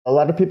A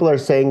lot of people are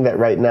saying that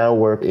right now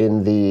we're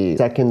in the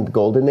second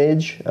golden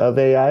age of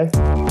AI.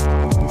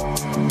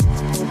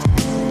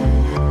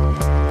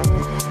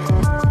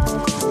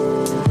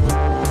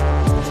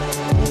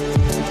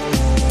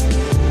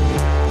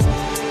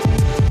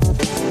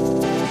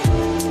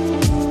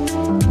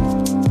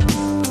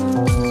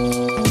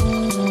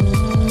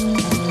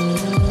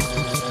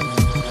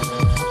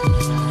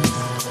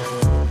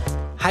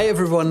 Hi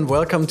everyone,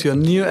 welcome to a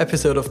new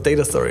episode of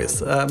Data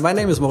Stories. My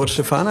name is Moritz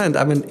Stefana and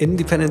I'm an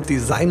independent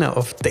designer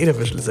of data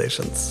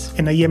visualizations.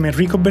 And I am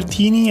Enrico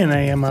Bertini and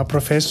I am a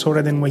professor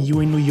at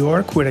NYU in New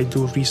York where I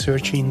do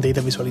research in data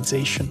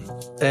visualization.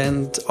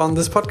 And on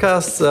this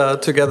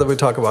podcast, together we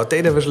talk about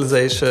data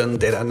visualization,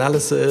 data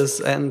analysis,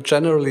 and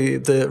generally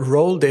the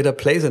role data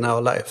plays in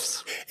our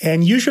lives.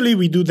 And usually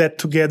we do that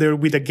together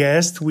with a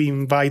guest we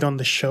invite on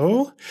the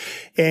show.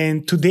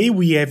 And today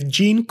we have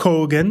Gene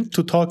Kogan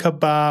to talk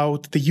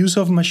about the use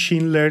of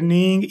machine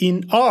learning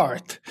in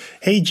art.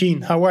 Hey,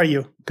 Gene, how are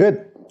you?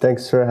 Good.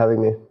 Thanks for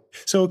having me.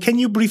 So can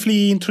you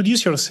briefly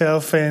introduce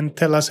yourself and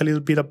tell us a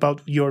little bit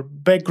about your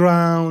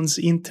backgrounds,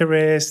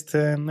 interests,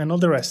 and all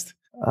the rest?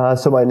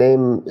 So my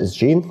name is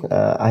Gene.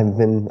 I'm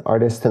an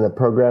artist and a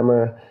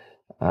programmer.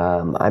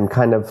 I'm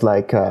kind of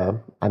like,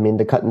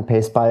 the cut and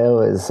paste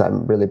bio is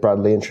I'm really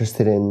broadly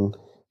interested in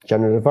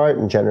generative art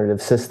and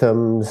generative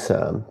systems,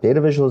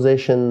 data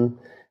visualization,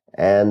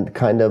 and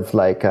kind of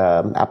like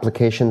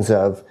applications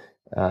of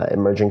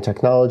emerging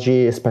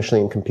technology, especially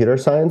in computer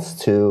science,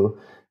 to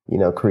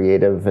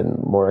creative and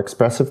more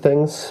expressive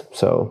things.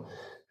 So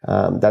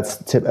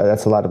that's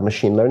a lot of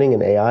machine learning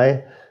and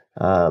AI.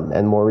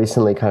 And more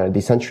recently, kind of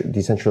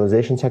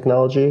decentralization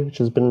technology, which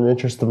has been an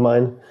interest of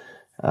mine.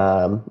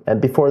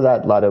 And before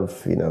that, a lot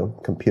of,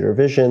 computer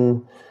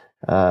vision,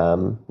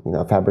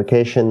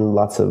 fabrication,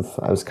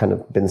 I was kind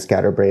of been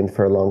scatterbrained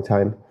for a long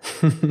time.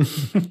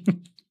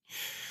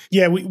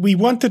 Yeah, we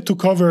wanted to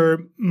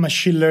cover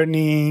machine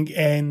learning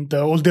and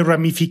all the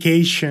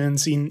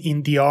ramifications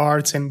in the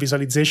arts and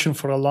visualization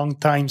for a long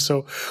time.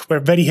 So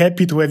we're very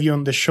happy to have you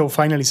on the show.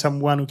 Finally,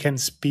 someone who can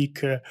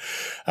speak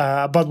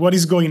about what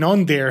is going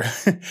on there,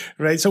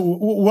 right? So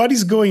what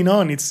is going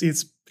on?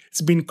 It's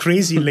been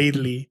crazy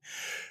lately.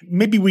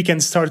 Maybe we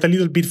can start a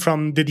little bit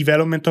from the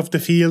development of the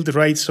field,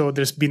 right? So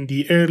there's been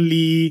the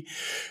early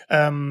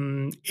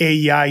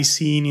AI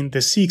scene in the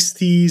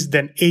 60s,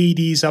 then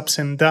 80s, ups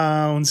and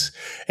downs,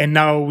 and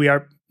now we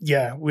are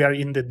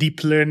in the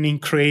deep learning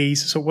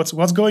craze. So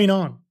what's going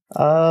on?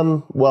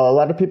 Well, a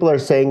lot of people are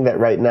saying that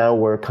right now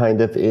we're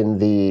kind of in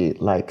the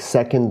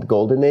second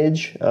golden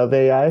age of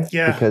AI,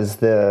 because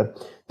the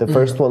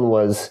first one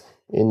was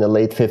in the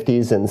late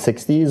 50s and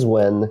 60s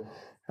when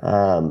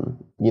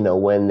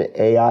when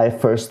AI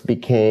first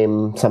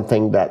became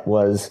something that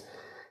was,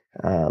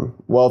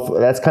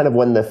 that's kind of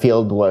when the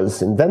field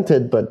was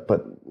invented, but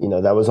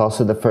that was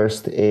also the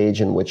first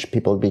age in which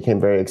people became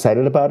very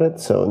excited about it.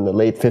 So in the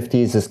late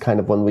 50s is kind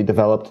of when we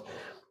developed,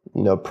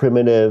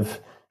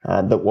 primitive,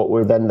 what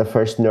were then the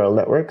first neural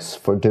networks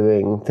for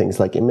doing things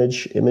like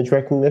image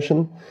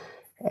recognition.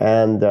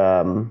 And,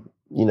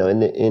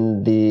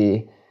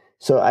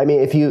 So,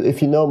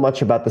 if you know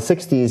much about the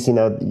 60s,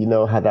 you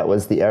know how that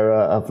was the era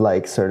of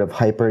sort of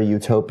hyper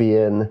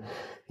utopian,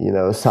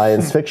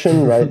 science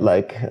fiction, right?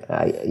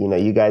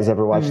 You guys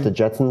ever watched the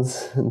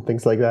Jetsons and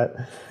things like that?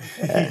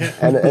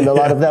 And a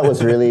lot of that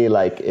was really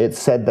it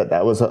said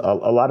that was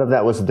a lot of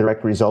that was a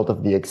direct result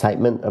of the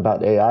excitement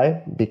about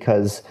AI,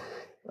 because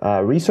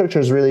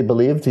researchers really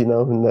believed, in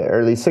the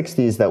early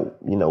 60s that,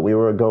 we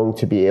were going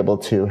to be able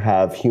to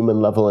have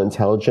human level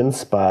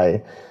intelligence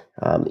by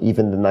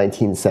even the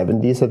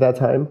 1970s at that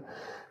time.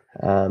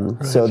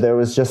 Right. So there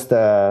was just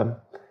a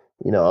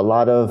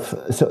lot of,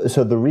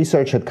 so the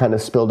research had kind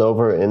of spilled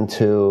over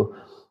into,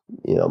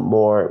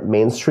 more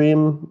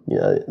mainstream,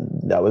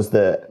 that was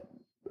the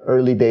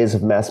early days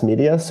of mass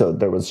media. So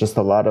there was just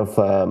a lot of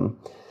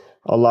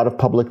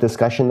public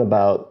discussion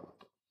about,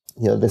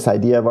 this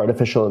idea of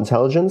artificial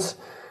intelligence.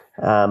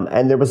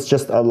 And there was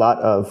just a lot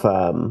of,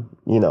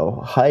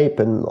 hype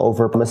and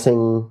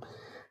overpromising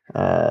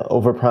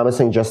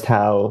just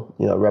how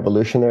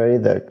revolutionary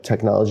the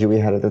technology we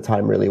had at the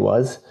time really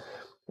was.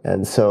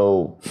 And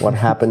so what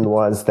happened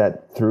was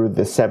that through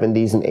the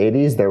 70s and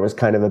 80s, there was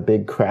kind of a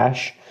big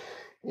crash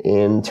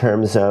in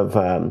terms of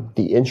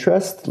the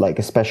interest,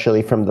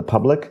 especially from the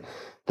public,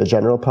 the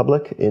general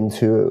public,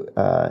 into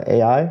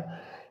AI.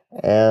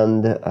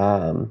 And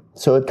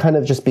so it kind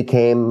of just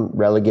became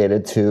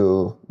relegated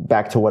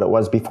back to what it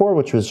was before,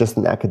 which was just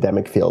an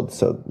academic field.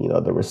 So,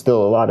 there were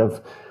still a lot of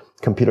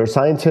computer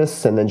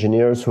scientists and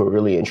engineers who were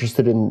really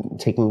interested in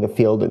taking the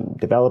field and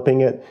developing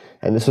it.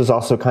 And this was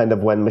also kind of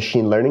when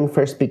machine learning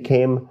first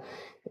became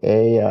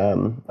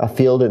a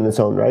field in its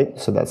own right.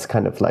 So that's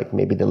kind of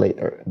maybe the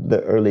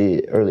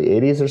early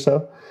 80s or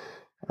so.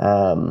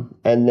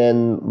 And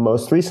then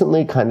most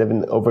recently, kind of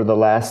over the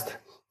last,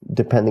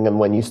 depending on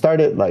when you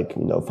started,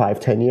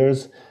 5-10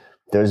 years,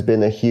 there's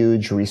been a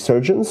huge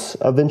resurgence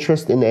of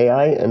interest in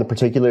AI, and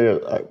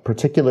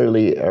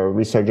particularly a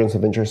resurgence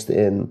of interest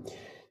in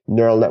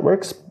neural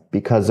networks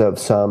because of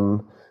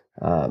some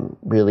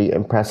really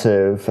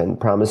impressive and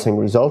promising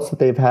results that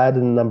they've had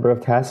in a number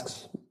of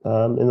tasks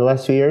in the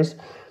last few years.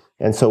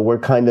 And so we're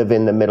kind of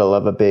in the middle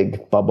of a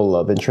big bubble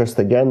of interest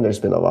again. There's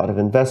been a lot of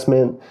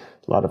investment.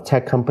 A lot of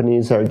tech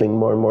companies are getting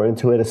more and more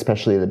into it,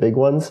 especially the big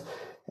ones.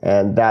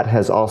 And that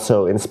has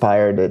also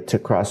inspired it to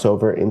cross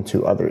over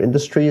into other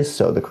industries.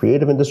 So the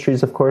creative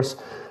industries, of course,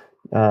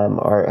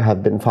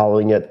 have been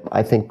following it,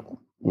 I think,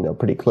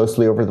 pretty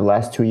closely over the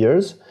last 2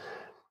 years.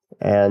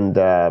 And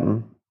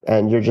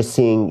you're just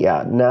seeing,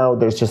 now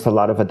there's just a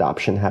lot of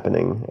adoption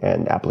happening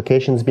and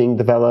applications being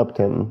developed.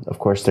 And of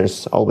course,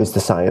 there's always the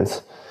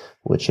science,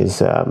 which is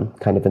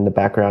kind of in the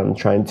background,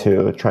 trying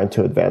to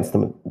advance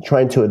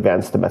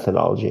the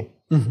methodology.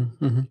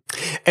 Mm-hmm, mm-hmm.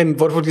 And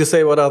what would you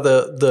say? What are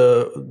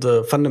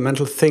the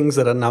fundamental things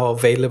that are now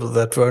available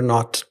that were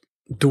not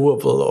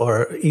doable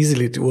or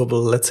easily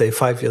doable, let's say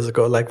 5 years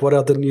ago? Like, what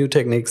are the new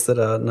techniques that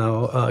are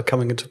now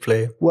coming into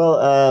play? Well,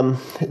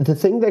 the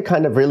thing that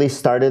kind of really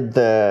started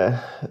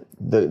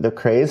the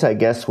craze, I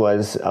guess,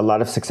 was a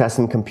lot of success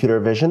in computer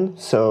vision.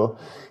 So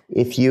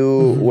if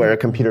you were a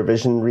computer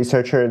vision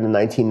researcher in the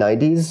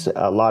 1990s,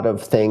 a lot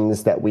of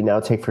things that we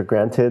now take for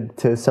granted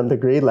to some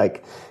degree,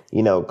 like,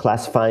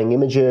 classifying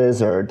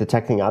images or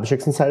detecting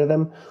objects inside of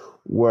them,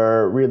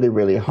 were really,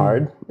 really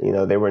hard.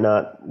 They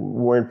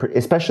weren't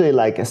especially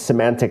like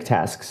semantic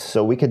tasks.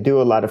 So we could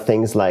do a lot of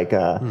things like,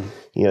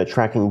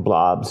 tracking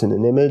blobs in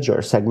an image or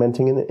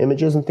segmenting in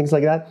images and things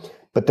like that.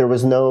 But there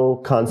was no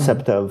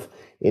concept of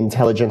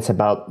intelligence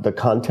about the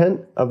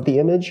content of the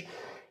image.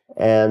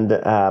 And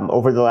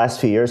over the last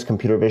few years,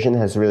 computer vision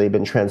has really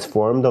been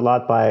transformed a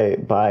lot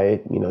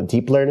by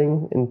deep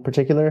learning in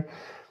particular,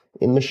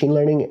 in machine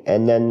learning.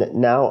 And then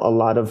now a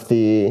lot of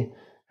the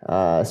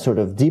sort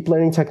of deep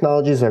learning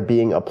technologies are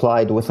being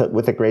applied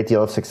with a great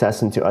deal of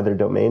success into other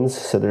domains.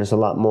 So there's a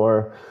lot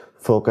more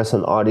focus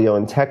on audio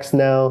and text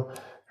now.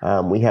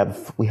 We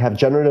have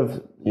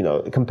generative,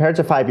 compared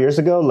to 5 years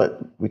ago,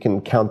 we can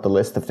count the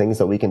list of things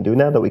that we can do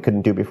now that we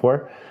couldn't do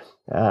before.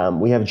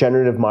 We have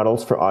generative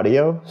models for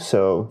audio.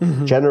 So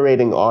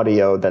generating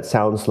audio that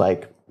sounds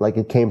like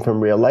it came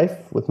from real life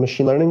with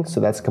machine learning. So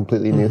that's a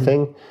completely new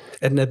thing.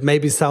 And it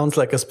maybe sounds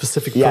like a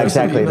specific person. Yeah,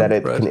 exactly. Even, that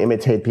it can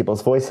imitate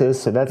people's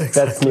voices. So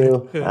that's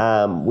new.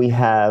 Yeah. We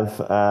have,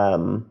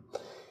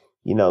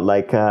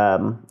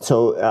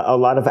 so a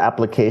lot of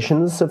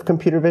applications of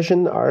computer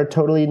vision are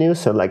totally new.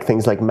 So like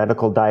things like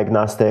medical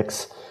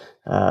diagnostics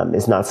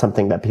is not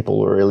something that people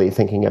were really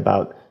thinking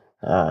about,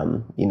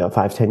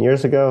 5-10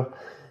 years ago.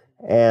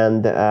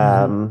 And,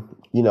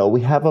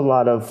 we have a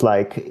lot of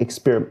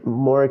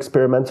more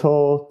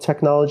experimental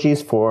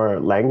technologies for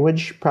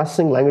language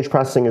processing.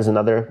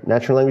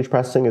 Natural language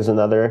processing is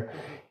another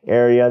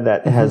area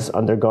that has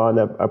undergone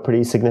a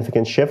pretty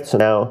significant shift. So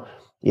now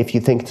if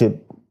you think to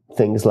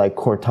things like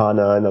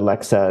Cortana and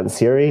Alexa and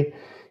Siri,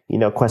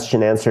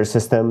 question answer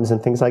systems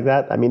and things like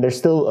that, I mean, they're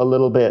still a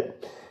little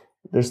bit,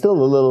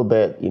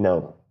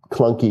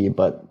 clunky,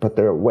 but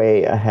they're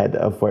way ahead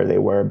of where they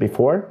were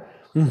before.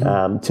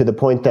 To the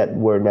point that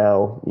we're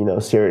now,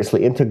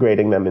 seriously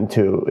integrating them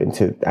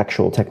into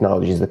actual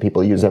technologies that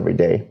people use every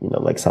day,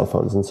 like cell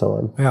phones and so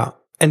on. Yeah.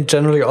 And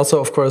generally also,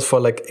 of course,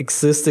 for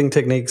existing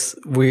techniques,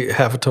 we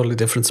have a totally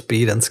different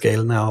speed and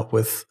scale now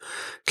with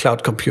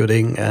cloud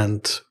computing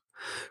and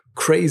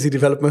crazy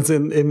developments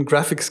in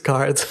graphics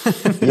cards.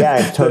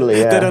 Yeah, totally.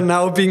 Yeah. That are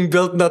now being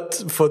built not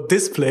for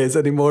displays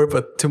anymore,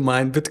 but to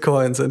mine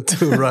bitcoins and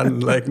to run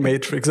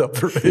matrix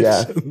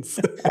operations.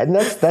 Yeah. And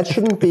that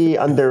shouldn't be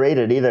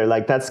underrated either.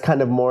 That's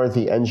kind of more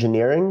the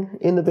engineering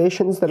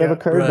innovations that have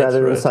occurred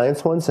rather than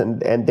science ones.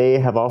 And they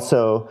have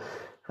also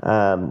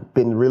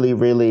been really,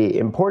 really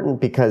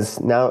important because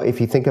now if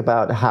you think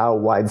about how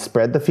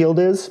widespread the field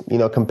is,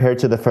 compared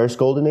to the first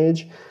golden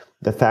age,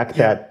 the fact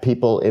that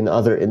people in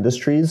other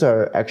industries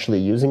are actually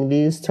using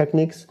these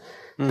techniques,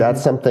 that's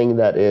something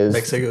that is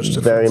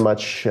very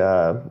much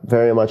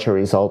a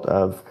result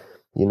of,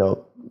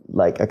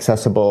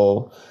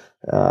 accessible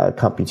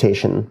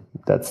computation.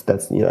 That's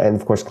and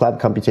of course cloud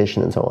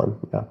computation and so on.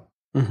 Yeah.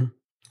 Mm-hmm.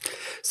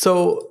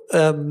 So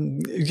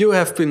you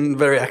have been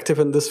very active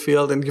in this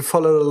field and you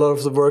followed a lot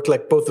of the work,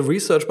 both the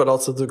research, but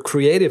also the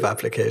creative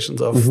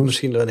applications of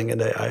machine learning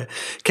and AI.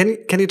 Can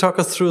you talk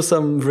us through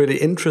some really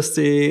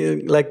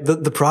interesting,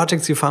 the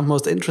projects you found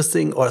most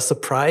interesting or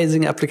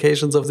surprising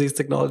applications of these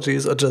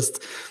technologies, or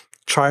just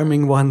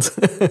charming ones,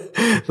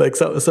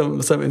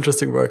 some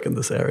interesting work in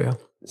this area?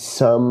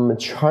 Some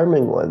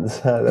charming ones.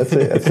 That's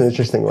an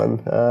interesting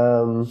one.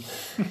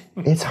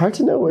 It's hard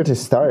to know where to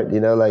start.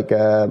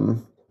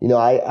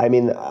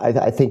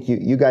 I think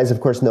you guys,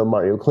 of course, know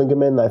Mario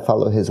Klingemann. I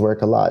follow his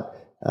work a lot.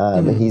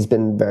 He's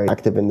been very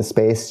active in the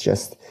space,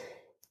 just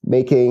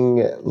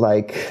making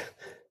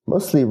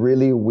mostly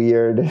really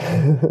weird,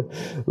 a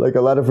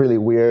lot of really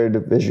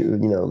weird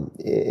visual,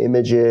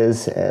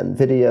 images and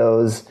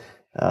videos.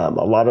 A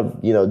lot of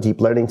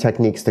deep learning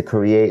techniques to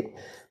create,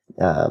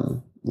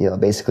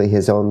 basically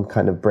his own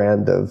kind of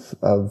brand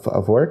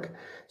of work.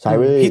 So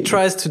he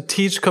tries to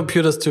teach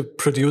computers to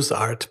produce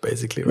art,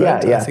 basically,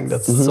 right? Yeah. I think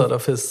that's sort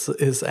of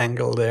his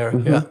angle there.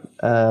 Yeah.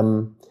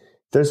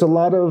 there's a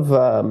lot of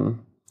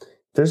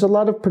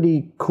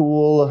pretty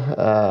cool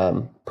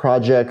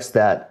projects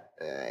that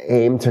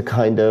aim to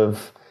kind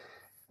of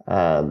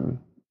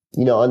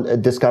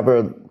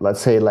discover,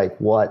 let's say, like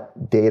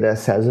what data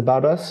says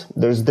about us.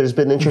 There's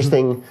been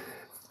interesting.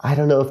 I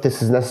don't know if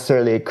this is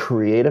necessarily a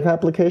creative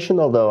application,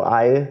 although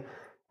I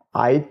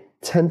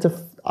tend to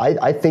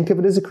I think of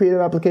it as a creative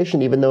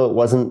application, even though it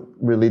wasn't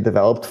really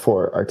developed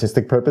for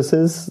artistic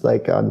purposes,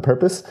 like on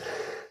purpose.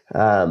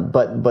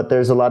 But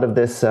there's a lot of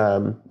this,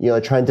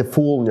 trying to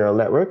fool neural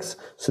networks.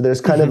 So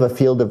there's kind of a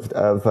field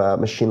of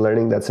machine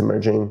learning that's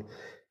emerging,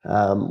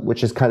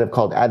 which is kind of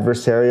called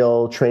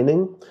adversarial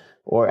training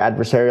or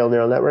adversarial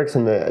neural networks.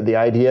 And the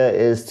idea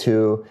is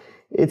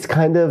it's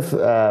kind of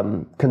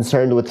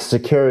concerned with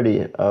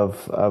security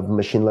of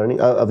machine learning,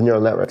 of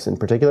neural networks in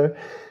particular.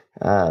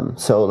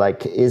 So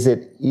like, is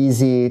it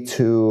easy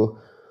to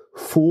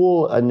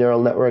fool a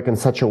neural network in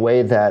such a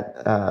way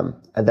that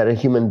a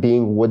human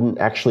being wouldn't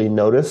actually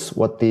notice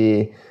what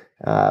the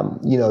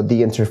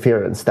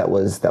interference that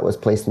was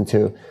placed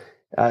into?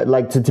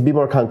 To be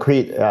more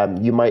concrete,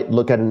 you might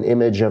look at an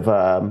image of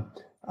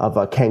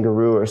a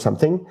kangaroo or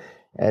something,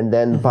 and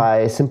then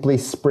by simply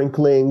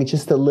sprinkling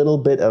just a little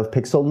bit of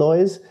pixel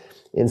noise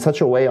in such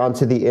a way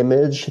onto the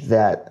image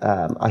that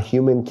a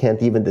human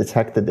can't even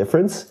detect the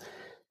difference.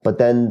 But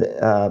then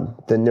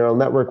the neural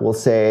network will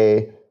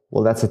say,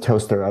 well, that's a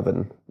toaster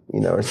oven,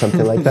 or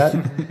something like that.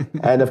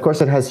 And of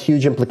course, it has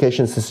huge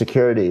implications to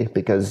security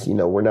because,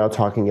 we're now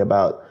talking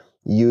about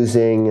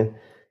using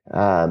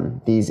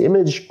these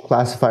image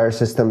classifier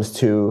systems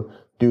to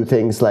do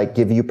things like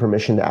give you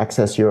permission to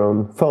access your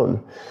own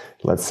phone,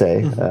 let's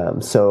say.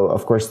 So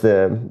of course,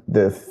 the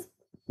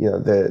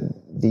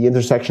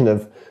intersection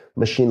of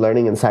machine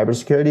learning and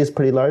cybersecurity is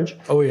pretty large.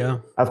 Oh yeah.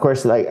 Of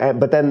course,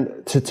 but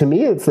then to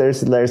me,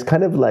 there's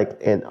kind of like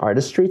an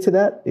artistry to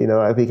that,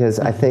 because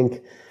I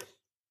think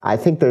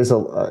there's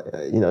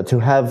to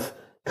have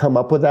come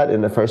up with that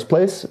in the first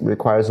place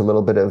requires a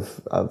little bit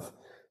of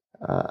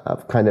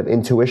kind of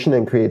intuition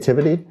and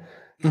creativity.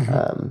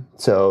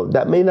 So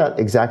that may not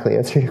exactly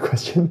answer your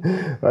question.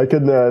 I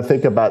can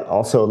think about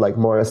also like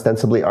more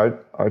ostensibly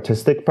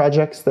artistic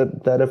projects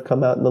that have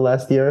come out in the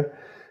last year.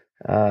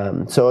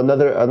 So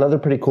another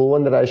pretty cool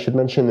one that I should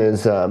mention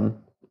is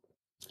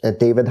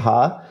David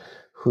Ha,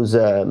 who's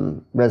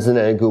a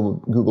resident at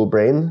Google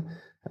Brain,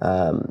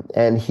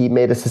 and he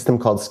made a system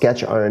called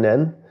Sketch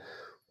RNN,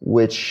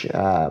 which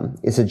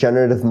is a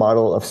generative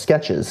model of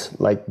sketches,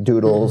 like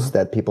doodles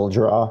that people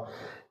draw.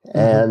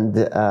 And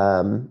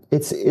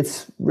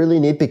it's really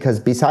neat because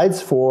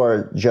besides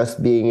for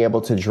just being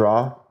able to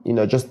draw,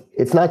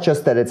 it's not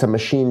just that it's a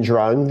machine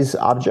drawing these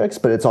objects,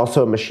 but it's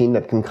also a machine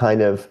that can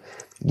kind of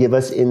give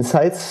us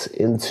insights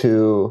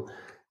into,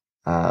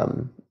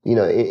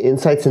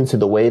 insights into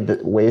the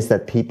ways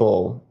that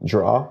people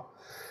draw.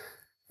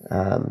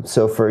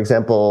 So, for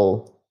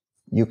example,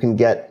 you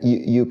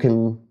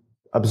can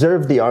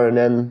observe the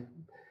RNN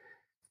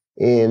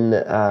in,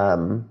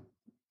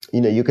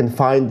 you can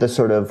find the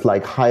sort of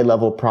like high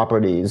level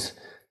properties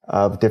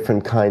of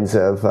different kinds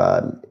of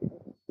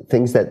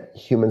things that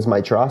humans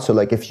might draw. So,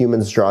 like if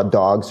humans draw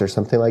dogs or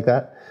something like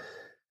that.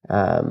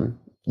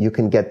 You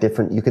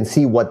can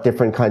see what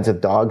different kinds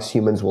of dogs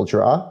humans will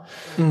draw.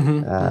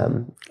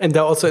 And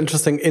there are also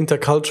interesting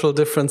intercultural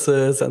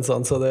differences and so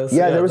on. So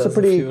there was a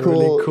pretty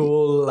really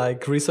cool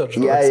like research.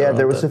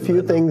 There was a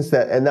few things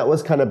and that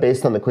was kind of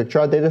based on the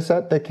QuickDraw data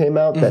set that came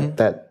out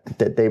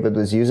that David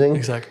was using.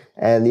 Exactly.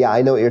 And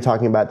I know what you're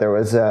talking about. There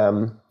was,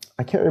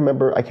 I can't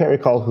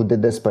recall who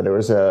did this, but there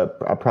was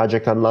a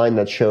project online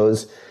that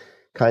shows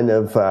kind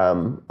of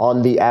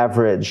on the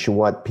average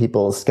what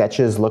people's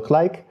sketches look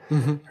like.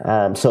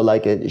 So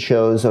like it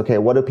shows, okay,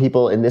 what do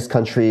people in this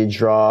country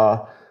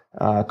draw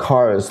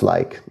cars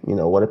like?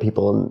 What do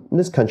people in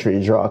this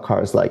country draw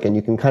cars like? And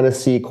you can kind of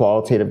see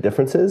qualitative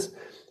differences.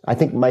 I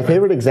think my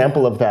favorite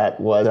example of that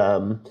was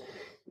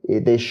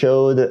they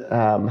showed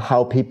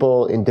how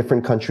people in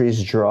different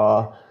countries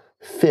draw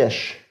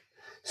fish.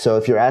 So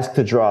if you're asked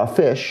to draw a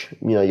fish,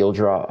 you'll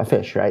draw a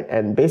fish, right?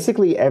 And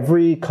basically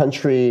every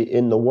country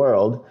in the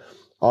world,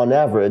 on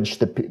average,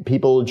 the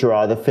people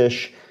draw the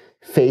fish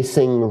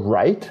facing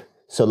right.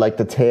 So like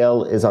the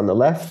tail is on the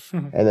left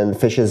and then the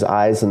fish's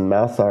eyes and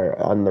mouth are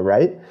on the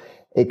right,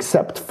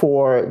 except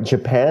for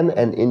Japan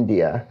and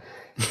India.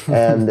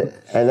 And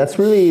that's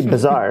really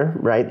bizarre,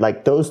 right?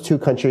 Like those two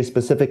countries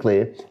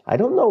specifically. I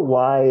don't know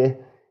why.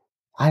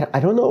 I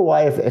don't know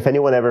why if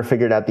anyone ever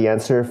figured out the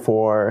answer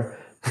for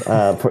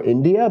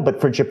India, but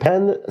for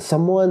Japan,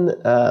 someone,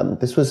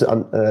 this was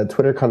on a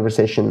Twitter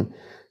conversation.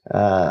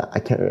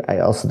 I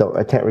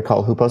can't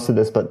recall who posted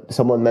this, but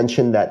someone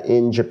mentioned that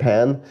in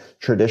Japan,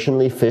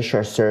 traditionally fish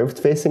are served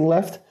facing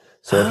left.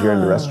 So if you're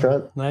in the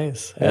restaurant.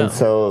 Nice. Yeah. And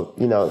so,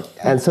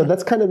 so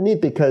that's kind of neat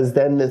because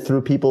then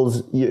through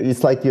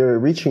it's like you're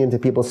reaching into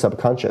people's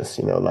subconscious,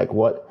 like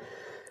what,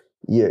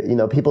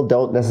 people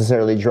don't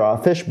necessarily draw a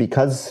fish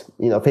because,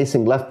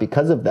 facing left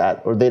because of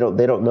that, or they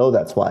don't know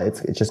that's why.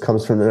 It just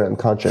comes from their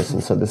unconscious.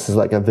 And so this is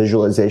like a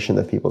visualization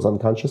of people's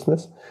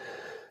unconsciousness.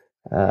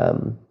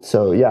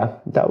 So yeah,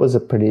 that was a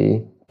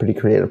pretty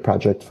creative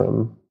project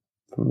from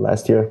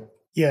last year.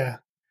 Yeah.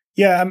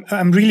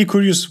 I'm really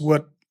curious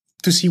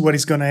to see what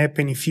is going to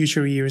happen in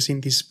future years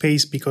in this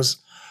space, because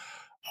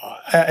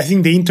I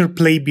think the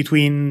interplay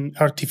between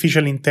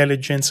artificial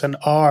intelligence and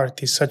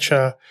art is such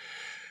a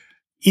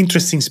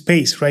interesting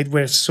space, right?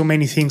 Where so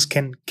many things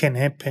can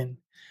happen.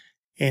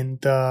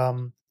 And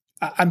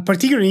I'm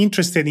particularly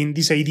interested in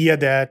this idea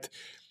that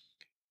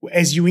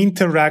as you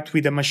interact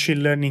with a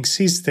machine learning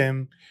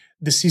system,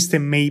 the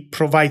system may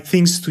provide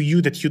things to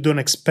you that you don't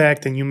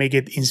expect, and you may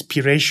get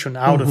inspiration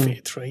out of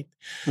it, right?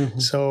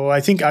 So I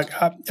think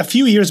a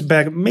few years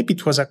back, maybe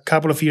it was a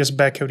couple of years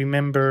back, I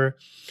remember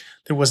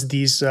there was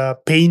this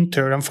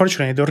painter.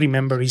 Unfortunately, I don't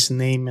remember his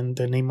name and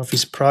the name of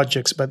his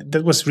projects, but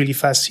that was really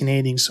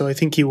fascinating. So I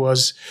think he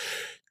was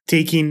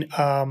taking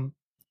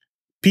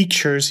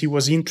pictures he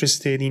was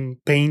interested in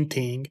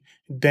painting,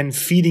 then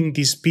feeding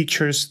these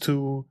pictures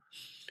to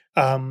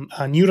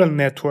a neural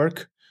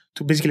network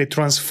to basically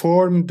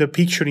transform the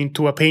picture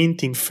into a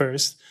painting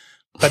first,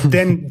 but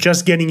then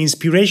just getting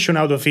inspiration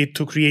out of it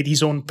to create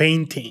his own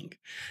painting,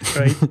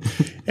 right?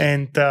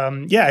 And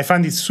I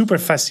find it super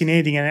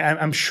fascinating, and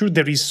I'm sure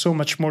there is so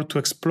much more to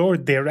explore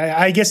there.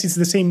 I guess it's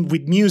the same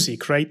with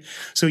music, right?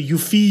 So you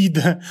feed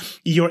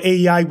your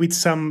AI with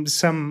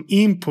some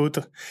input,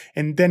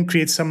 and then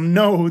create some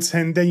notes,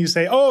 and then you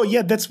say, "Oh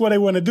yeah, that's what I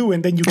want to do,"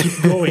 and then you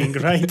keep going,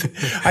 right?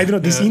 I don't know.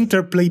 This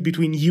interplay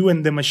between you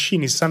and the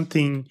machine is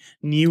something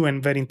new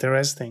and very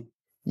interesting.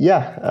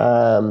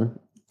 Yeah,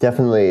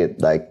 definitely.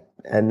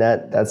 And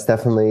that's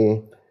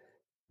definitely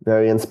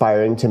very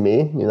inspiring to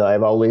me.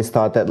 I've always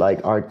thought that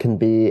art can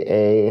be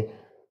a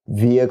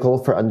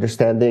vehicle for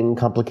understanding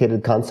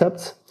complicated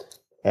concepts.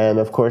 And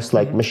of course,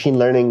 machine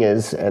learning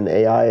and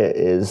AI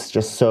is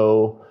just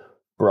so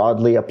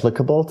broadly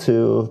applicable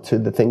to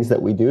the things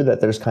that we do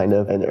that there's kind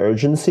of an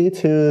urgency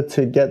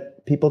to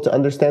get people to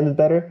understand it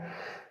better.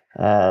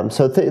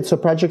 So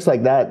projects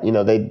like that,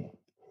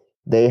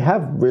 they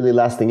have really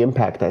lasting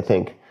impact, I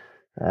think.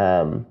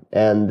 And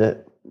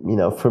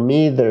for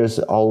me, there's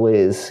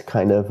always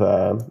kind of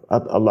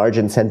a large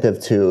incentive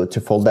to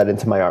fold that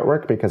into my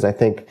artwork, because I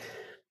think,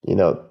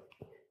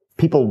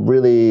 people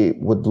really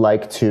would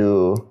like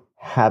to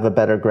have a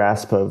better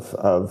grasp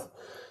of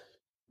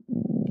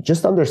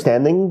just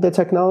understanding the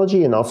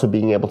technology and also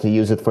being able to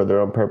use it for their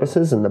own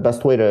purposes. And the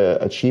best way to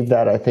achieve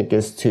that, I think,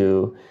 is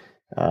to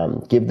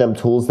give them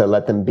tools that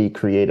let them be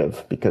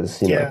creative,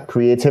 because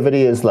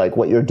creativity is like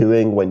what you're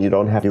doing when you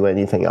don't have to do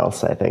anything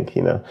else. I think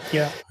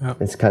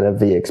it's kind of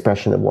the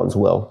expression of one's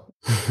will.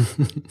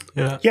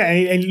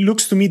 It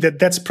looks to me that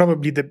that's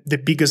probably the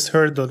biggest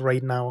hurdle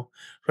right now,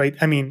 right?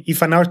 I mean,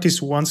 if an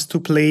artist wants to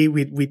play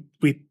with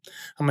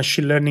a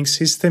machine learning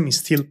system, it's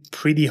still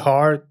pretty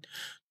hard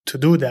to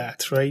do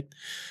that, right?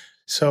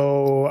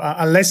 So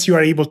unless you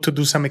are able to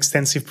do some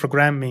extensive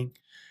programming.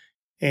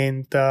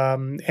 And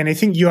I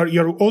think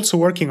you're also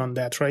working on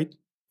that, right?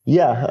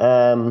 Yeah.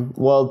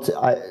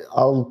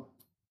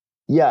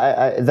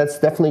 That's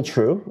definitely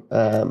true.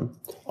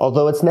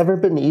 Although it's never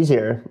been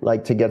easier,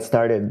 to get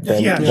started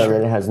than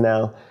it has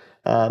now.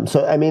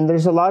 So I mean,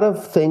 there's a lot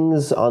of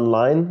things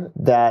online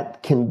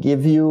that can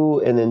give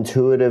you an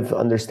intuitive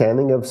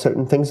understanding of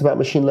certain things about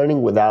machine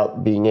learning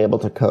without being able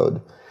to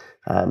code.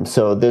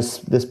 So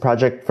this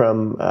project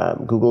from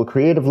Google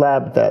Creative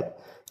Lab that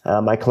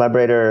my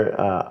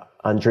collaborator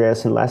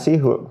Andreas and Lassie,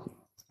 who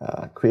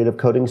creative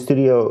coding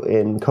studio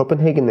in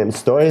Copenhagen named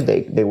Story,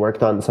 they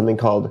worked on something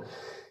called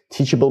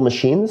Teachable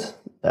Machines,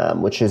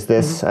 which is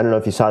this, I don't know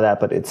if you saw that,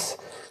 but it's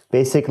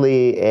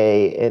basically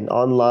an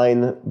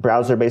online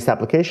browser-based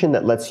application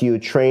that lets you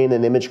train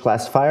an image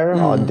classifier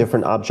on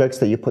different objects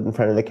that you put in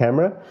front of the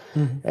camera,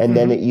 and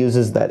then it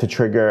uses that to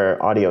trigger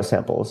audio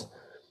samples.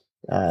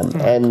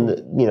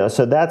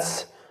 So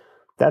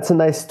that's a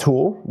nice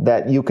tool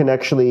that you can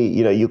actually,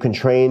 you can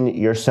train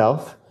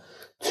yourself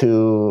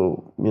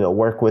to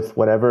work with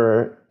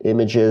whatever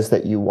images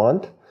that you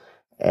want,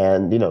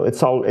 and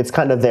it's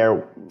kind of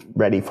there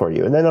ready for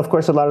you. And then of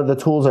course a lot of the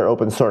tools are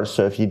open source,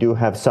 so if you do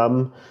have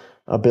some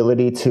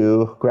ability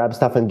to grab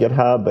stuff in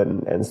GitHub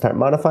and start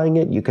modifying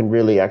it, you can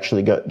really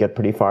actually get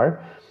pretty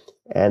far.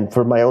 And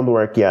for my own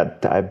work,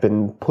 I've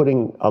been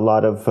putting a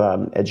lot of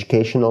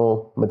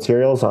educational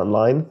materials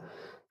online,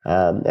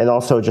 and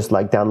also just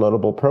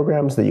downloadable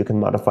programs that you can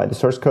modify the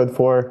source code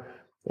for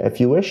if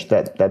you wish,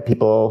 that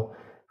people,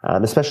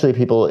 especially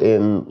people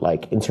in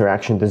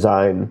interaction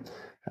design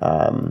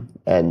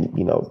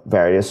and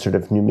various sort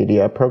of new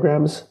media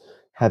programs,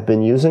 have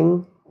been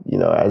using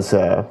as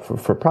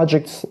for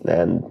projects,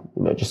 and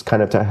just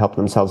kind of to help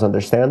themselves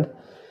understand.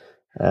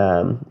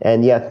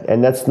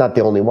 And that's not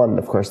the only one.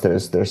 Of course,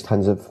 there's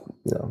tons of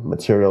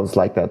materials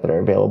like that are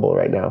available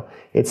right now.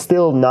 It's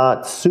still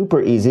not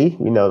super easy.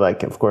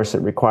 Of course,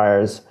 it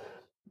requires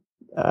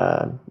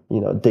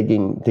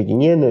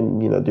digging in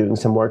and doing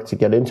some work to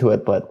get into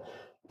it, but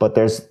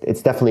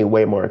it's definitely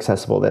way more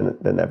accessible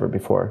than ever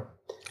before.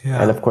 Yeah.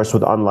 And of course,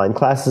 with online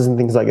classes and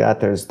things like that,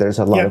 there's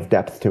a lot of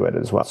depth to it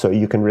as well. So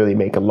you can really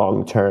make a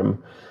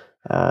long-term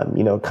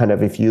kind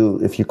of if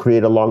you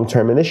create a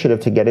long-term initiative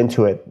to get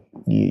into it,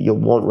 you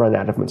won't run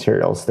out of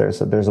materials.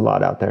 There's a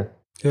lot out there.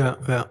 Yeah,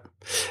 yeah.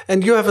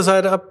 And you have a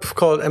site up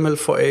called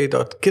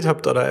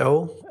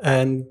ml4a.github.io,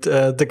 and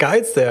the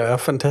guides there are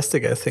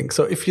fantastic, I think.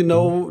 So if you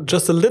know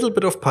just a little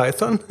bit of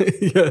Python,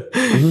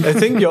 I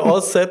think you're all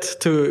set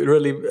to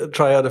really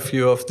try out a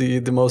few of the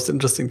most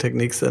interesting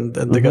techniques, and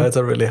the guides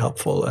are really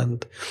helpful.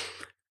 And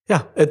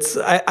yeah,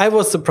 I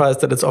was surprised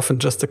that it's often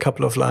just a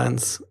couple of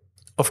lines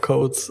of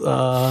codes,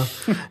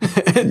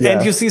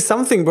 and you see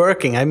something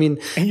working. I mean,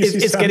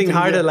 it's getting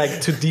harder,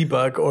 like to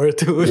debug or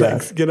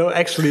to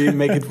actually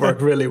make it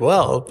work really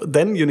well. But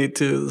then you need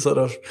to sort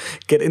of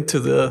get into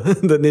the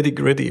nitty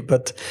gritty.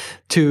 But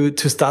to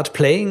start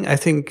playing, I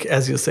think,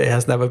 as you say,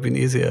 has never been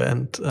easier.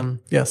 And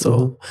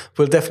so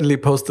we'll definitely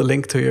post the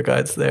link to your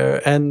guides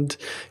there. And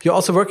you're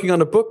also working on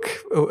a book,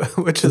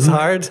 which is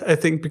hard, I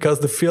think, because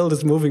the field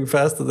is moving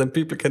faster than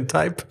people can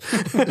type.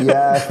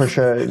 Yeah, for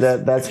sure.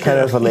 That's kind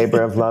of a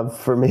labor of love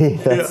for me.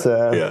 That's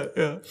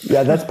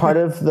that's part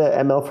of the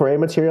ML4A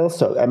material.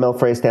 So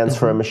ML4A stands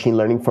for Machine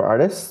Learning for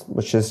Artists,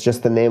 which is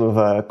just the name of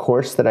a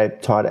course that I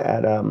taught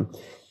at NYU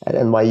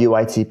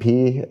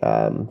ITP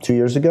 2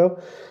 years ago,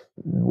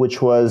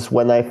 which was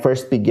when I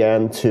first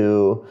began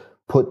to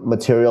put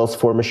materials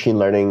for machine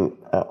learning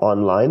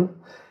online.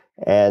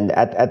 And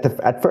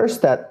at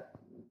first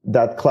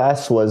that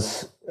class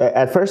was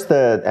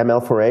the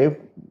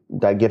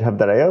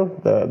ML4A.github.io,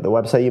 the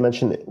website you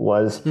mentioned,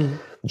 was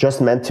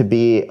just meant to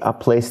be a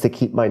place to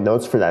keep my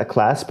notes for that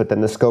class. But then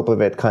the scope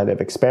of it kind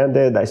of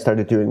expanded. I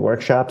started doing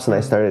workshops and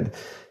I started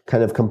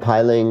kind of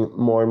compiling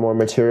more and more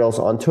materials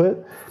onto it.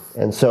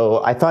 And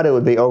so I thought it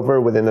would be over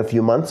within a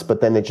few months,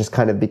 but then it just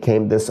kind of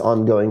became this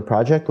ongoing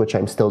project, which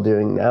I'm still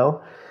doing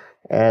now.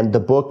 And the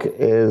book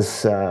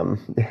is,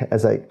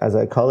 as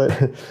I call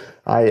it,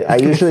 I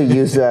usually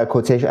use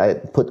quotation. I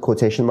put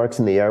quotation marks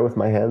in the air with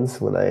my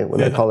hands when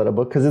I call it a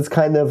book, because it's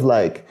kind of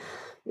like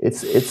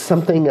it's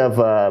something of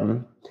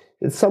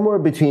it's somewhere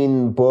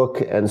between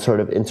book and sort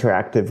of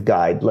interactive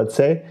guide, let's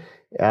say,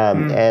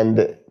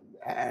 and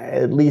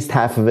at least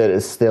half of it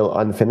is still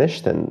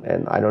unfinished,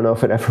 and I don't know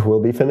if it ever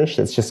will be finished.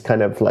 It's just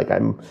kind of like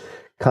I'm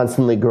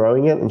constantly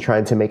growing it and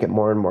trying to make it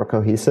more and more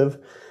cohesive.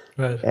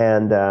 Right.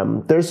 And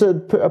there's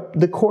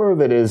the core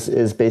of it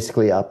is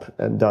basically up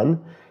and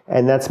done,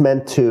 and that's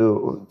meant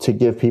to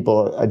give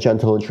people a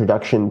gentle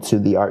introduction to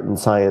the art and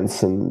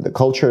science and the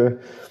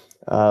culture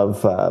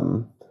of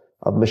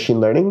machine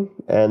learning,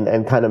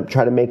 and kind of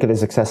try to make it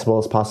as accessible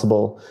as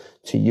possible,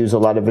 to use a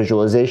lot of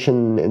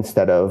visualization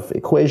instead of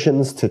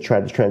equations to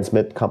try to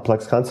transmit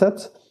complex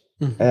concepts.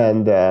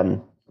 And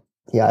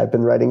I've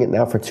been writing it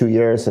now for 2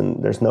 years,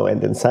 and there's no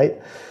end in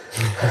sight.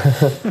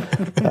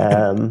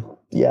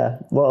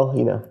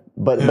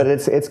 But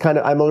it's kind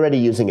of, I'm already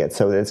using it,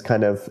 so it's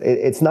kind of,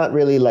 it's not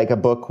really like a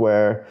book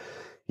where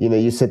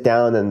you sit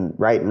down and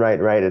write.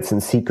 It's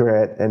in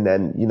secret, and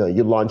then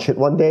you launch it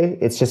one day.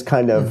 It's just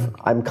kind of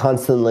I'm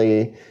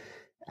constantly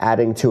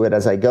adding to it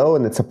as I go,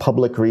 and it's a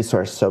public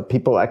resource, so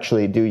people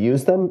actually do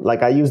use them.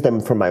 Like I use them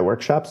for my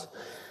workshops.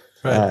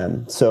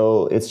 Right.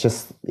 So it's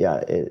just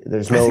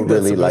there's no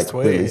really like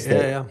release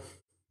date.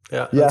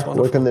 Yeah,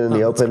 working it in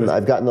the open.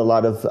 I've gotten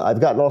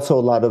also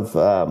a lot of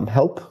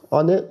help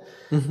on it.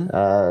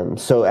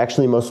 So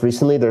actually, most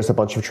recently, there's a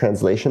bunch of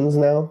translations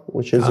now,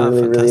 which is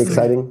really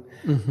exciting.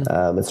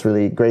 It's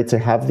really great to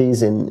have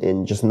these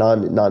in just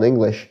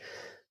non-English.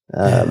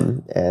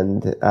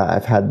 And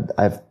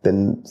I've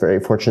been very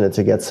fortunate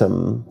to get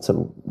some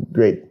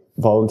great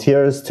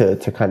volunteers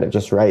to kind of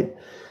just write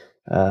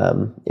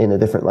in a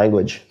different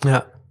language.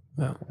 Yeah.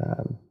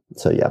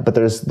 But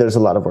there's a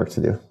lot of work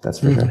to do. That's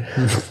for sure.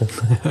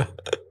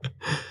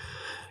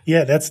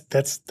 Yeah,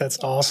 that's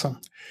awesome.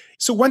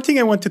 So one thing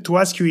I wanted to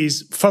ask you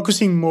is,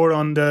 focusing more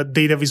on the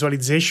data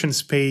visualization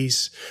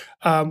space,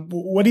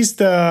 what is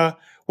the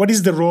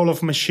role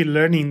of machine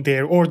learning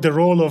there, or the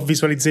role of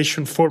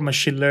visualization for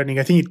machine learning?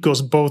 I think it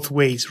goes both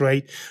ways,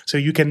 right? So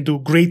you can do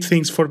great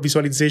things for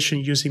visualization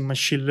using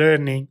machine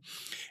learning,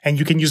 and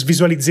you can use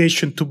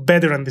visualization to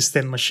better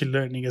understand machine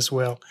learning as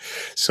well.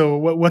 So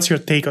what's your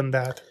take on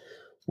that?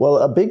 Well,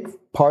 a big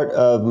part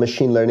of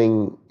machine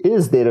learning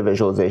is data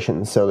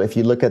visualization. So if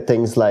you look at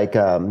things like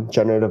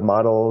generative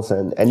models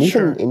and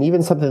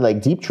even something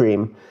like Deep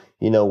Dream,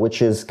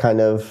 which is kind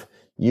of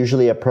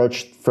usually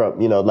approached from,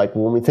 like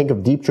when we think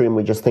of Deep Dream,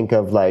 we just think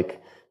of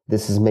like,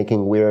 this is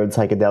making weird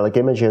psychedelic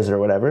images or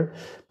whatever.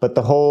 But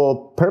the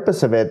whole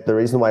purpose of it, the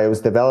reason why it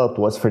was developed,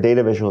 was for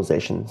data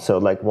visualization. So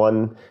like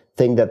one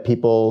thing that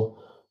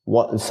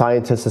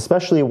scientists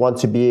especially want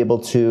to be able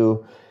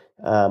to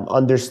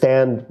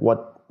understand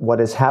what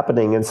is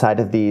happening inside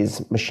of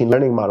these machine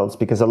learning models,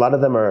 because a lot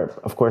of them are,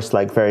 of course,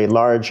 like very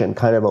large and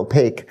kind of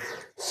opaque.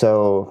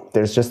 So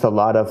there's just a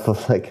lot of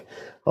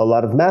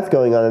math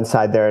going on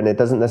inside there, and it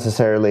doesn't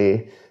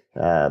necessarily,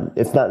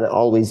 it's not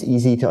always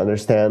easy to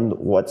understand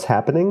what's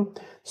happening.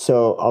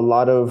 So a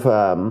lot of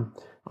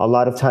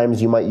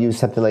times you might use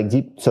something like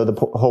So the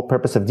whole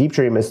purpose of Deep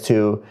Dream is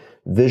to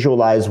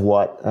visualize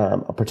what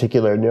a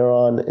particular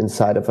neuron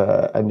inside of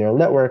a neural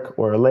network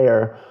or a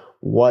layer,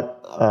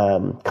 what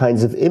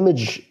kinds of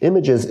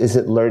images is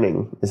it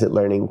learning? Is it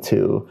learning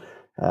to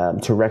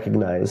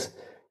recognize?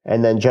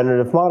 And then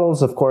generative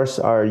models, of course,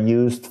 are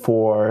used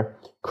for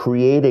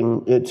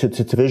creating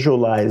to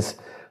visualize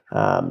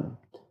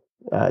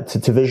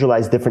to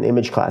visualize different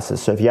image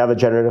classes. So if you have a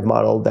generative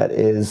model that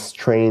is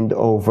trained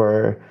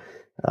over,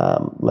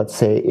 let's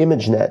say,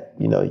 ImageNet,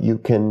 you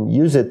can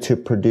use it to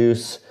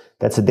produce.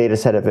 That's a data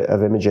set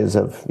of images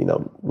of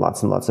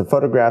lots and lots of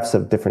photographs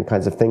of different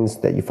kinds of things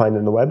that you find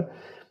on the web,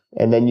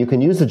 and then you can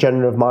use the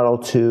generative model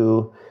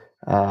to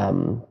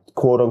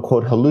quote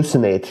unquote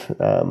hallucinate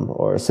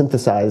or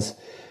synthesize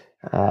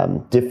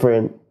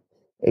different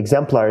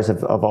exemplars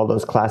of all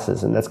those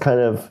classes. And that's kind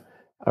of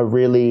a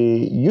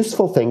really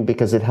useful thing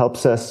because it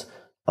helps us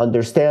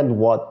understand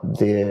what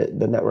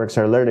the networks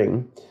are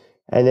learning.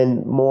 And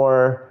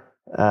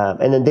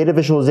then data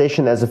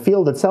visualization as a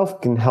field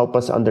itself can help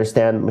us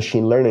understand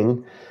machine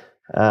learning.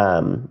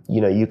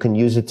 You can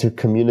use it to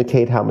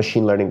communicate how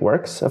machine learning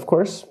works, of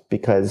course,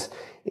 because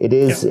it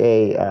is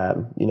a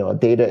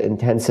data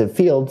intensive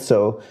field.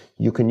 So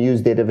you can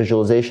use data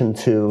visualization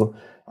to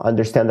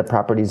understand the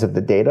properties of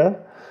the data.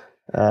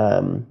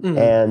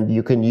 And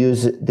you can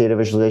use data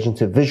visualization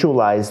to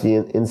visualize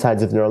the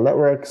insides of neural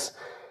networks.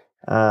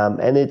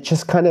 And it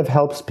just kind of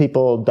helps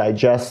people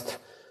digest,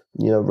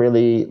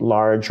 really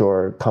large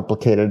or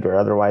complicated or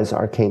otherwise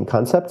arcane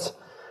concepts.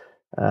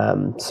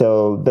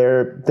 So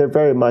they're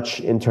very much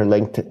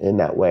interlinked in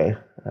that way.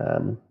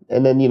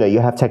 And then, you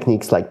have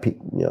techniques like,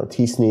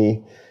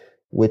 t-SNE,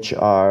 which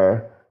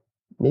are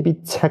maybe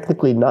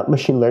technically not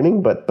machine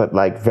learning, but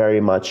like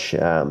very much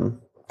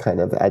kind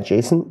of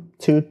adjacent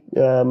to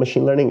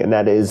machine learning, and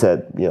that is a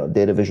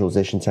data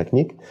visualization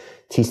technique.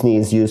 t-SNE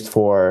is used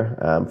for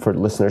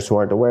listeners who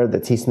aren't aware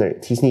that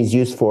t-SNE is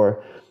used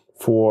for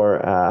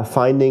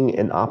finding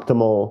an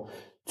optimal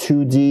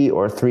 2D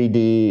or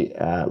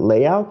 3D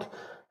layout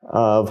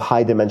of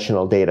high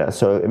dimensional data.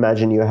 So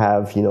imagine you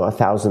have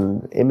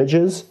 1,000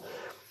 images.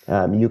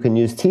 You can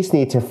use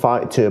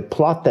t-SNE to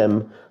plot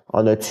them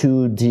on a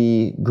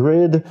 2D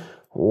grid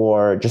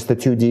or just a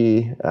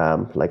 2D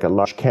like a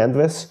large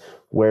canvas,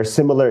 where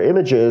similar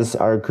images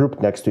are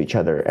grouped next to each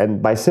other.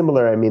 And by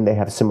similar, I mean they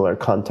have similar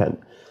content.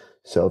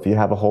 So if you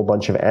have a whole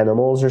bunch of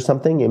animals or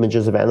something,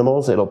 images of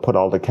animals, it'll put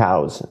all the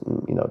cows,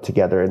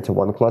 together into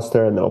one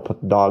cluster, and it'll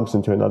put dogs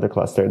into another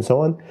cluster, and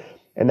so on.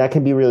 And that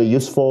can be really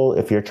useful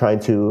if you're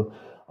trying to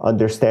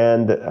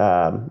understand,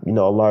 a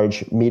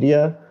large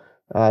media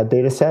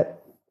data set,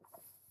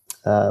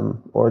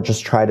 or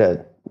just try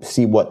to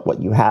see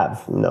what you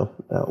have,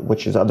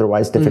 which is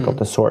otherwise difficult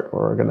to sort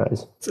or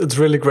organize. It's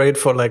really great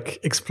for like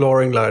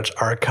exploring large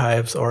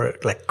archives or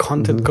like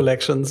content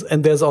collections.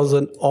 And there's also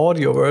an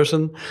audio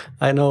version.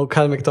 I know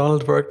Kyle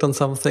McDonald worked on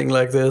something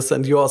like this,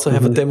 and you also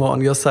have a demo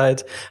on your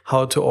site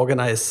how to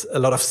organize a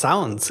lot of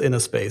sounds in a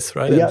space,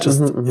 right? Yeah, and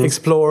just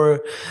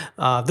explore.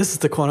 This is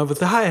the corner with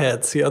the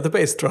hi-hats. Here are the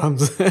bass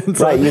drums. And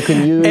so, right. You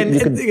can use,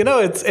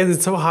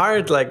 it's so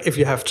hard. Like if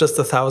you have just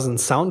 1,000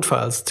 sound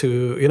files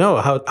to,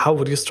 how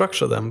would you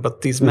structure them?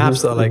 But these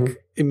maps are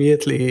like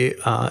immediately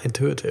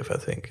intuitive, I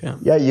think.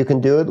 Yeah, you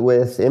can do it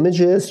with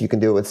images, you can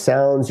do it with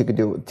sounds, you can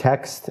do it with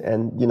text,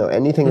 and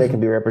anything that can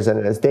be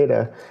represented as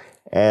data.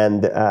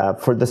 And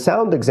for the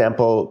sound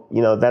example,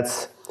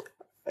 that's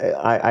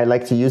I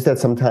like to use that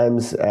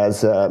sometimes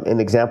as an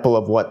example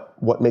of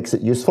what makes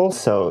it useful.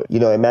 So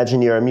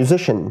imagine you're a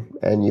musician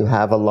and you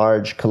have a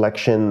large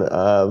collection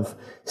of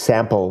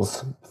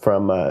samples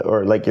from,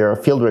 or like you're a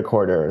field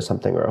recorder or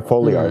something, or a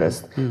Foley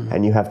artist,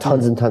 and you have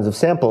tons and tons of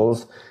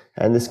samples,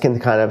 and this can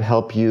kind of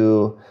help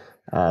you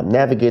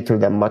navigate through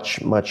them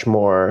much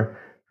more,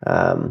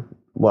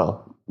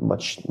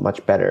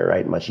 much better,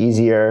 right? Much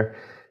easier.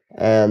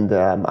 And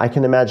I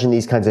can imagine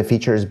these kinds of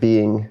features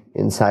being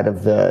inside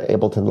of the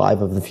Ableton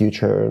Live of the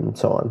future and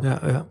so on.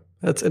 Yeah.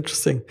 That's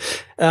interesting.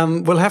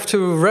 We'll have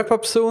to wrap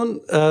up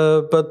soon,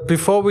 but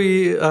before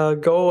we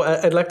go,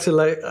 I'd like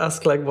to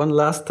ask one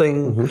last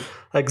thing,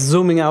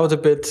 zooming out a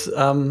bit.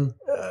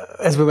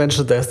 As we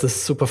mentioned, there's this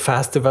super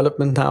fast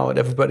development now, and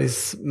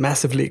everybody's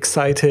massively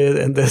excited,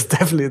 and there's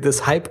definitely this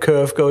hype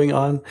curve going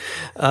on.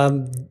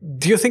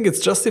 Do you think it's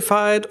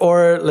justified,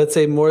 or let's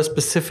say more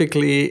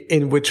specifically,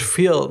 in which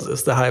fields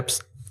is the hype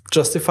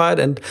justified,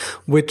 and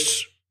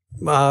which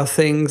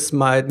things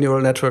might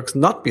neural networks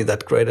not be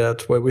that great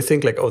at, where we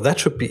think that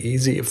should be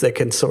easy. If they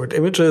can sort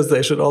images,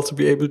 they should also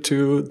be able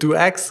to do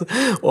X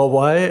or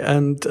Y.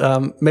 And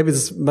maybe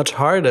it's much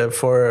harder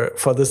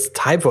for this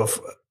type of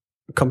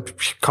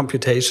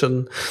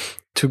computation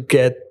to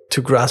get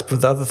to grasp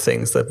with other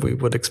things that we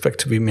would expect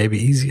to be maybe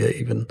easier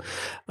even.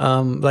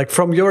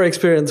 From your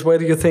experience, where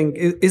do you think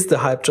is the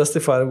hype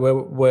justified?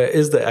 Where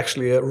is there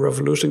actually a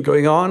revolution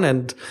going on?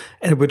 And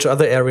which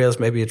other areas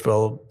maybe it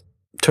will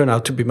turn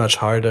out to be much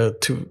harder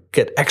to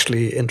get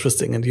actually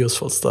interesting and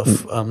useful stuff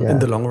in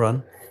the long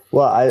run?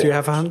 Well, do you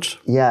have a hunch?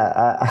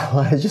 Yeah,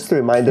 I just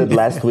reminded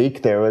last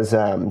week there was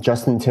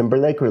Justin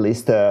Timberlake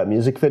released a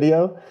music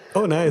video.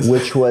 Oh, nice!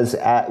 Which was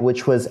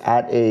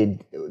at a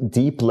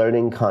deep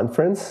learning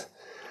conference.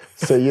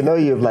 So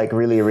you've like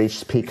really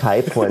reached peak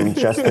hype when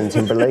Justin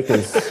Timberlake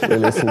is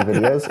releasing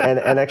videos,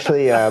 and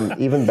actually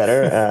even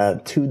better,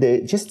 2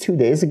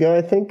 days ago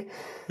I think,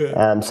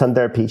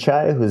 Sundar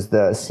Pichai, who's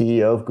the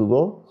CEO of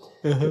Google,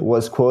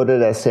 was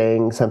quoted as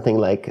saying something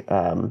like,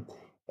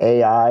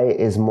 "AI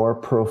is more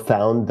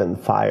profound than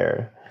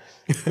fire."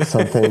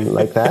 Something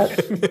like that.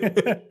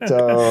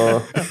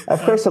 So, of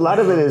course, a lot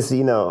of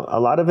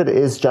it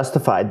is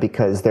justified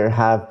because there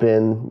have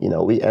been,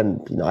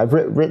 I've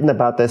written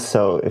about this.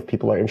 So if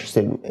people are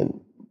interested in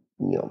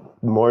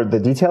more of the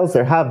details,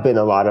 there have been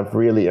a lot of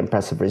really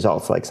impressive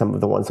results, like some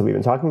of the ones that we've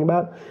been talking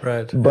about.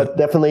 Right. But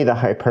definitely the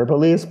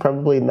hyperbole is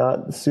probably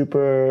not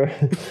super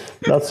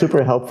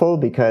helpful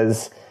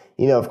because,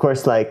 of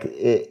course, like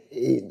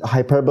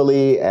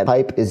hyperbole and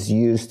hype is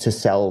used to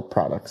sell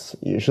products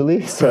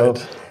usually. So.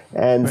 Right.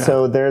 And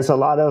so there's a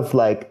lot of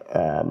like,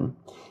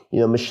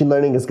 machine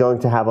learning is going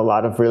to have a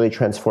lot of really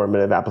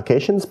transformative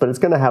applications, but it's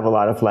going to have a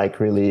lot of like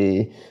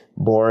really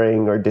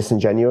boring or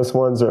disingenuous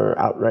ones or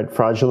outright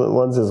fraudulent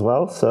ones as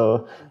well.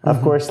 So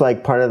of course,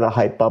 like part of the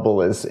hype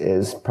bubble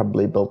is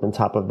probably built on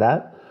top of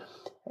that.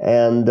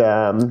 And,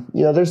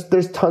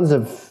 there's tons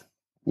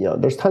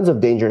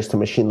of dangers to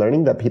machine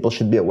learning that people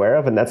should be aware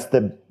of. And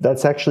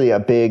that's actually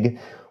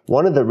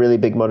one of the really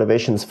big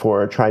motivations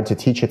for trying to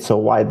teach it so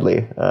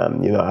widely,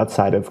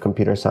 outside of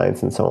computer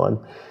science and so on.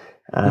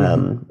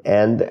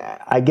 And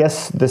I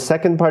guess the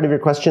second part of your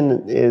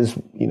question is,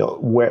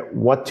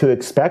 what to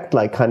expect,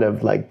 like kind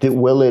of like,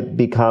 will it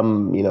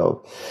become,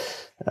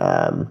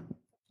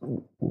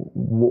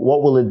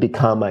 what will it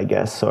become, I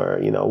guess, or,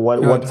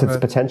 what's its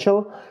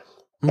potential?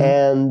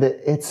 And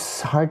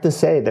it's hard to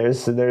say.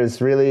 There's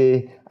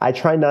really, I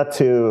try not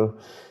to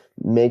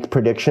make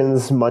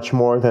predictions much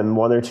more than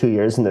 1 or 2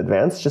 years in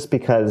advance, just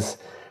because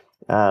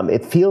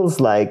it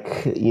feels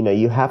like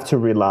you have to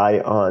rely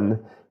on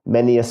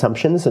many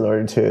assumptions in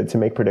order to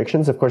make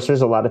predictions. Of course,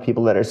 there's a lot of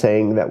people that are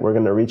saying that we're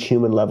going to reach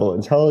human level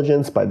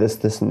intelligence by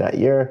this and that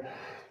year.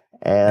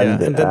 And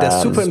then there's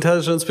super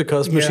intelligence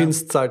because machines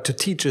start to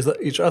teach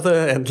each other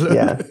and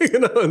learn,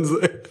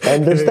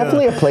 and there's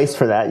definitely a place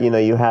for that.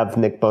 You have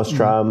Nick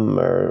Bostrom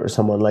or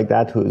someone like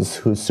that who's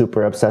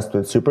super obsessed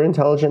with super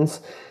intelligence.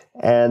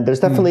 And there's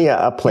definitely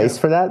a place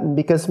for that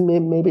because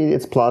maybe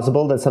it's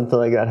plausible that something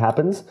like that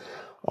happens.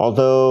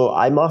 Although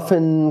I'm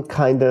often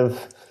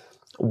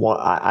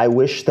I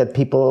wish that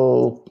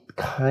people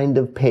kind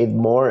of paid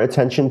more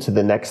attention to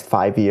the next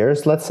 5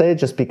 years, let's say,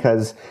 just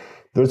because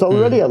there's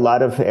already a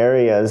lot of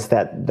areas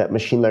that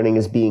machine learning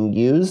is being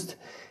used,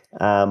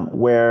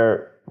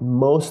 where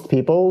most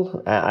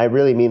people, I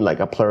really mean like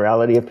a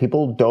plurality of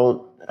people,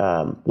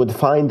 would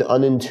find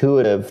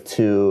unintuitive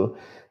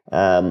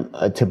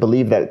to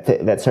believe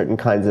that certain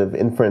kinds of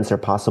inference are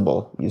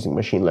possible using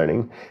machine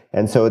learning.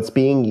 And so it's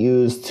being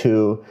used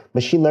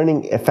machine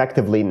learning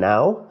effectively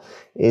now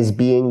is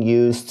being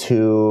used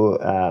to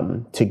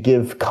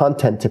give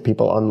content to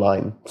people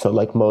online. So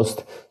like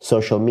most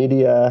social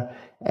media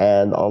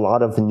and a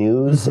lot of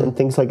news and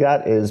things like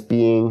that is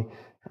being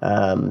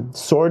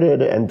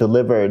sorted and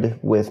delivered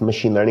with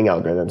machine learning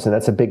algorithms. And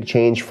that's a big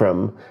change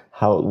from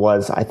how it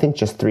was, I think,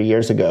 just 3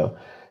 years ago.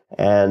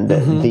 And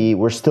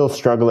we're still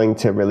struggling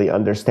to really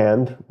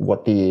understand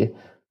what the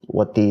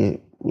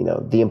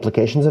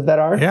implications of that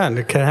are. Yeah, and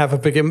it can have a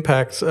big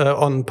impact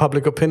on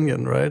public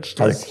opinion, right?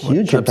 Has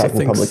huge impact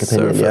on public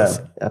opinion. Yeah,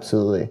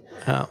 absolutely.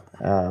 Yeah.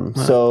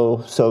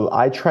 So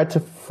I try to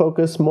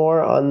focus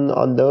more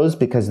on those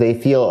because they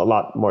feel a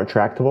lot more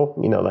tractable.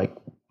 Like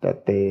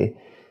that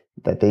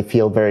they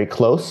feel very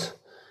close.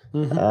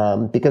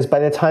 Because by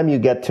the time you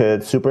get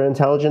to super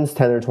intelligence,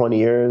 10 or 20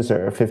 years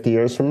or 50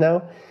 years from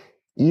now,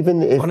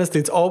 even if honestly,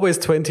 it's always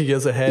 20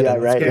 years ahead. Yeah,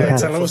 right.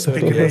 It's a lot of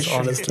speculation.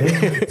 Honestly,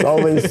 it's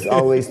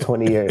always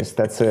 20 years.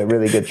 That's a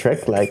really good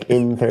trick. Like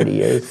in 30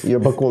 years, your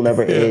book will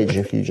never age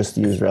if you just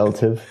use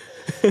relative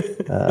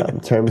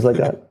terms like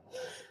that.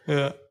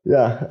 Yeah.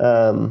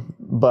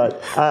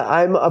 But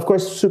I'm of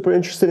course super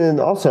interested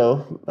in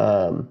also.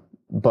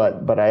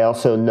 But I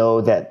also know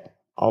that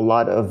a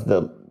lot of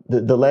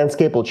the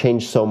landscape will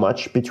change so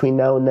much between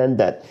now and then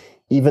that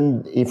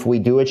even if we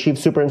do achieve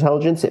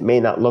superintelligence, it may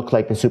not look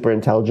like the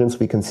superintelligence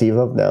we conceive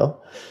of now.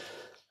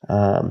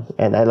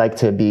 And I like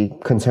to be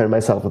concerned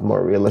myself with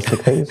more realistic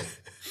things.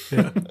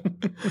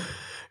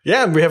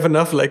 Yeah, and we have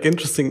enough like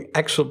interesting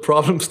actual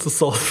problems to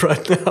solve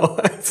right now,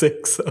 I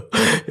think. So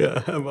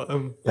yeah,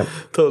 I'm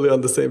totally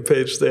on the same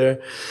page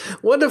there.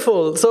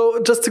 Wonderful.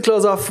 So just to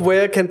close off,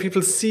 where can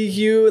people see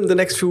you in the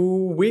next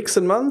few weeks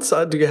and months?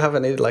 Do you have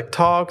any like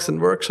talks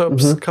and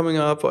workshops coming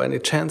up or any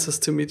chances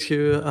to meet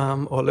you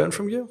or learn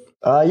from you?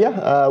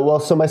 Well,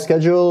 so my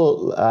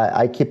schedule,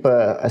 I keep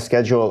a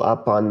schedule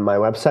up on my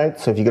website.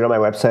 So if you go to my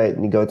website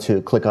and you go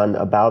to click on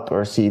About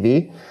or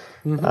CV,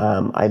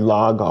 I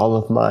log all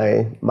of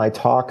my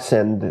talks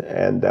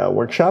and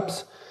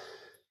workshops.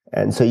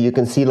 And so you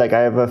can see, like,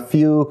 I have a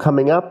few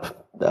coming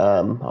up.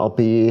 I'll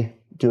be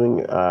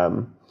doing,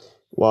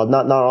 well,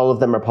 not all of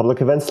them are public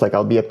events. Like,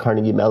 I'll be at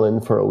Carnegie Mellon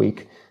for a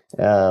week,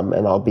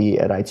 and I'll be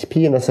at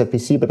ITP and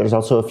SFPC, but there's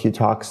also a few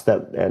talks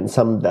and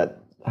some that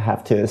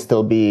have to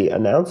still be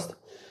announced.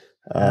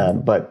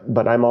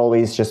 But I'm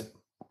always just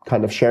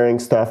kind of sharing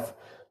stuff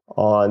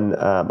on,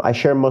 I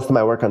share most of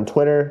my work on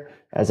Twitter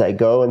as I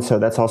go. And so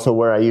that's also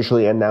where I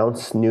usually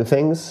announce new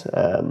things,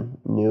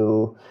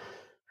 new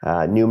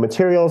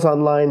materials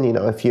online. You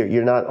know, if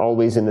you're not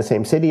always in the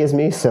same city as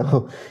me,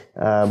 so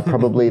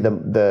probably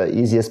the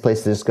easiest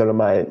place to just go to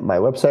my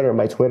website or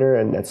my Twitter,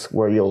 and that's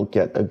where you'll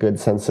get a good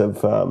sense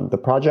of the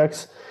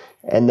projects.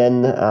 And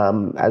then,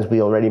 as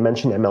we already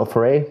mentioned,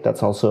 ML4A,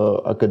 that's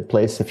also a good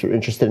place if you're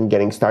interested in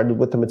getting started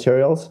with the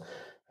materials.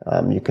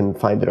 You can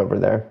find it over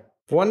there.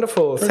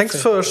 Wonderful. Perfect.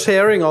 Thanks for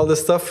sharing all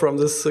this stuff from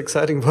this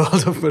exciting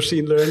world of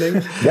machine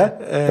learning. Yeah,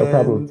 no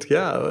problem.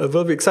 Yeah, it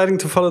will be exciting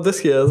to follow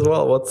this year as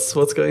well.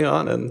 What's going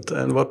on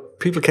and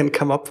what people can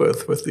come up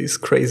with these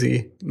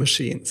crazy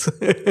machines.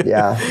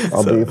 Yeah,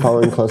 I'll be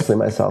following closely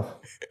myself.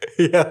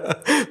 Yeah.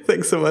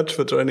 Thanks so much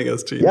for joining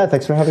us, Gene. Yeah,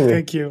 thanks for having me.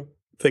 Thank you.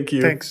 Thank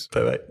you. Thanks.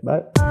 Bye-bye.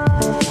 Bye.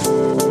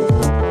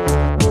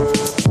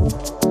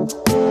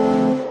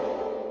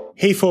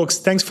 Hey folks,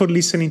 thanks for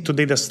listening to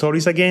Data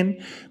Stories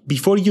again.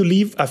 Before you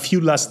leave, a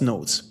few last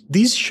notes.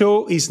 This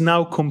show is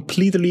now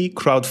completely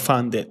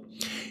crowdfunded.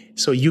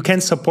 So you can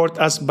support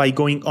us by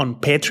going on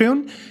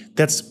Patreon.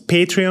 That's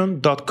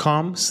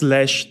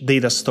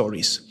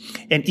patreon.com/datastories.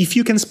 And if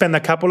you can spend a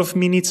couple of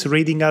minutes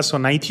rating us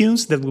on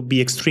iTunes, that would be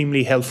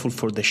extremely helpful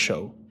for the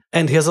show.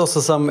 And here's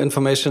also some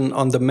information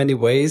on the many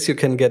ways you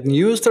can get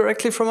news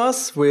directly from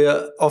us.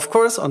 We're, of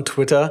course, on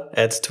Twitter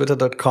at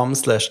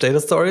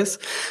twitter.com/datastories.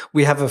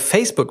 We have a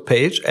Facebook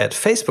page at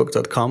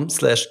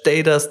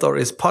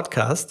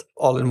facebook.com/datastoriespodcast,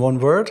 all in one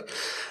word.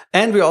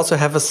 And we also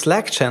have a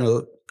Slack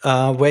channel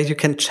where you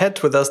can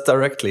chat with us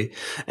directly.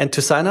 And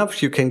to sign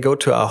up, you can go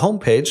to our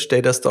homepage,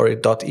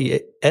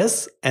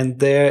 datastory.es, and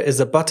there is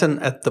a button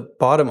at the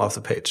bottom of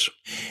the page.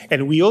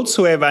 And we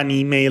also have an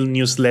email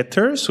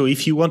newsletter. So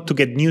if you want to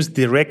get news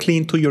directly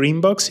into your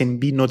inbox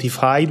and be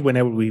notified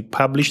whenever we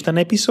publish an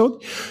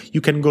episode, you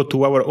can go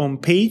to our own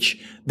page,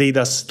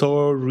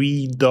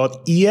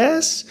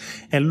 datastory.es,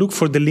 and look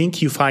for the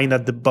link you find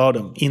at the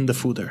bottom in the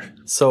footer.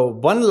 So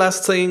one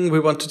last thing we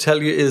want to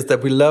tell you is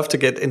that we love to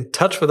get in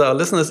touch with our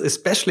listeners,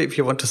 especially if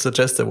you want to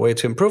suggest a way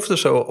to improve the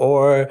show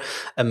or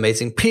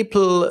amazing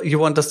people you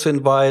want us to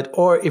invite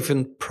or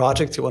even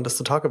projects you want us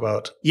to talk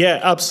about. Yeah,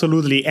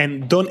 absolutely.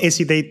 And don't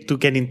hesitate to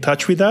get in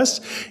touch with us.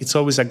 It's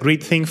always a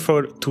great thing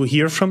to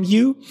hear from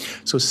you.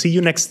 So see you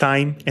next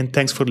time. And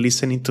thanks for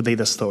listening to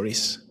Data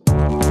Stories.